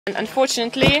And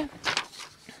unfortunately,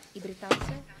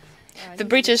 the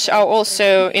British are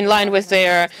also in line with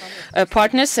their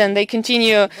partners, and they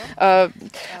continue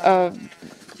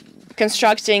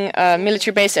constructing a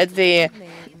military base at the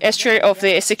estuary of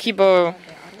the Essequibo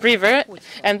River,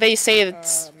 and they say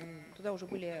it's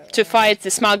to fight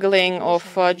the smuggling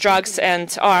of drugs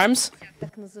and arms.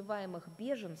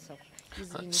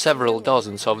 Several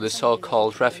dozens of the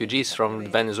so-called refugees from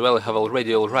Venezuela have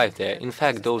already arrived there. In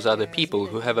fact, those are the people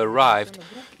who have arrived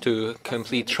to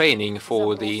complete training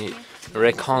for the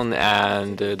recon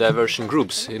and diversion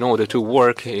groups in order to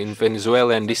work in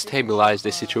Venezuela and destabilize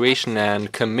the situation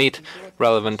and commit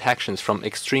relevant actions from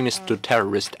extremist to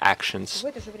terrorist actions.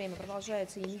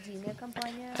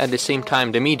 At the same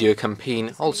time, the media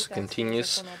campaign also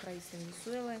continues,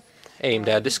 aimed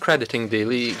at discrediting the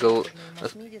legal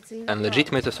and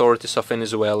legitimate authorities of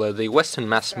Venezuela. The Western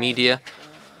mass media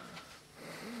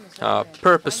are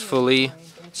purposefully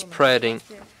spreading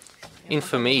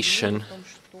information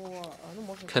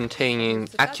containing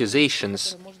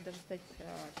accusations.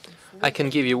 I can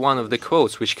give you one of the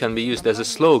quotes which can be used as a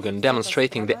slogan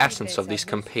demonstrating the essence of this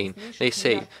campaign. They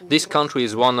say, "This country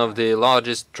is one of the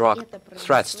largest drug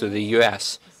threats to the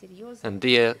US." And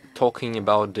they are talking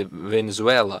about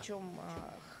Venezuela.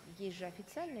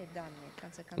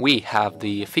 We have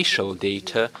the official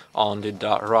data on the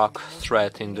drug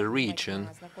threat in the region.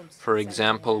 For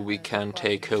example, we can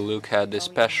take a look at the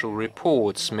special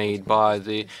reports made by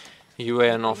the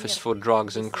UN Office for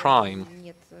Drugs and Crime.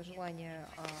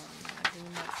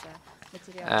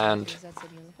 And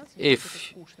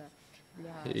if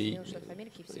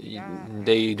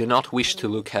they do not wish to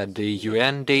look at the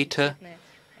UN data,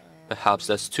 perhaps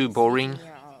that's too boring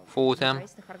for them,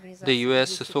 the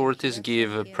US authorities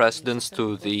give precedence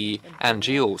to the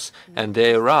NGOs, and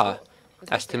there are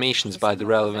estimations by the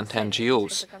relevant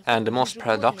NGOs. And the most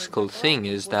paradoxical thing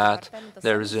is that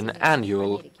there is an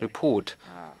annual report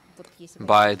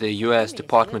by the US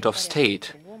Department of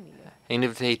State, and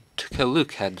if they took a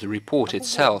look at the report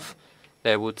itself,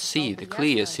 they would see the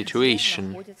clear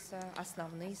situation,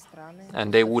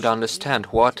 and they would understand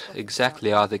what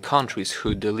exactly are the countries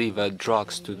who deliver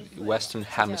drugs to the Western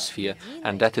Hemisphere,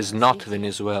 and that is not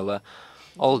Venezuela.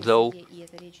 Although,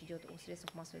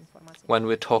 when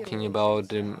we're talking about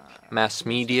the mass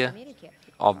media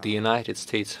of the United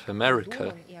States of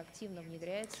America,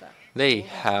 they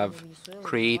have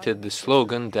created the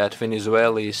slogan that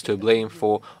Venezuela is to blame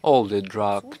for all the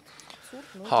drug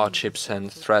hardships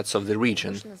and threats of the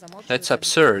region. That's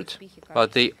absurd,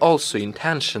 but they also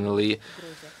intentionally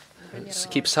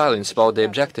keep silence about the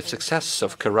objective successes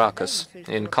of Caracas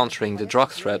in countering the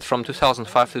drug threat. From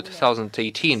 2005 to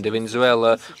 2018, the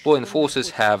Venezuela law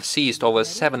forces have seized over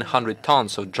 700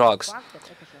 tons of drugs,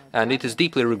 and it is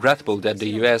deeply regrettable that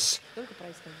the US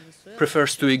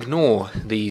prefers to ignore these